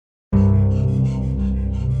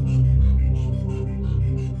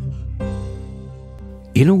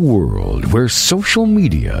In a world where social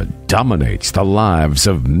media dominates the lives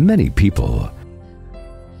of many people,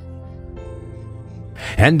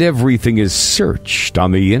 and everything is searched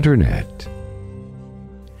on the internet,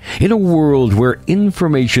 in a world where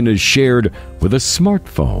information is shared with a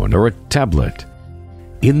smartphone or a tablet,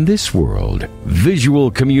 in this world,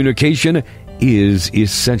 visual communication is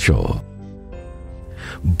essential.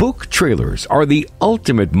 Book trailers are the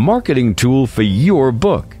ultimate marketing tool for your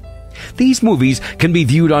book. These movies can be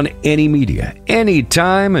viewed on any media,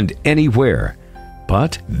 anytime and anywhere.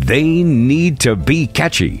 But they need to be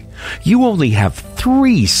catchy. You only have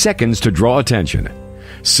 3 seconds to draw attention.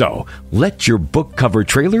 So, let your book cover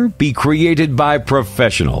trailer be created by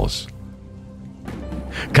professionals.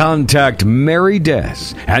 Contact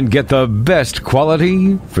MaryDes and get the best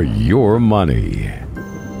quality for your money.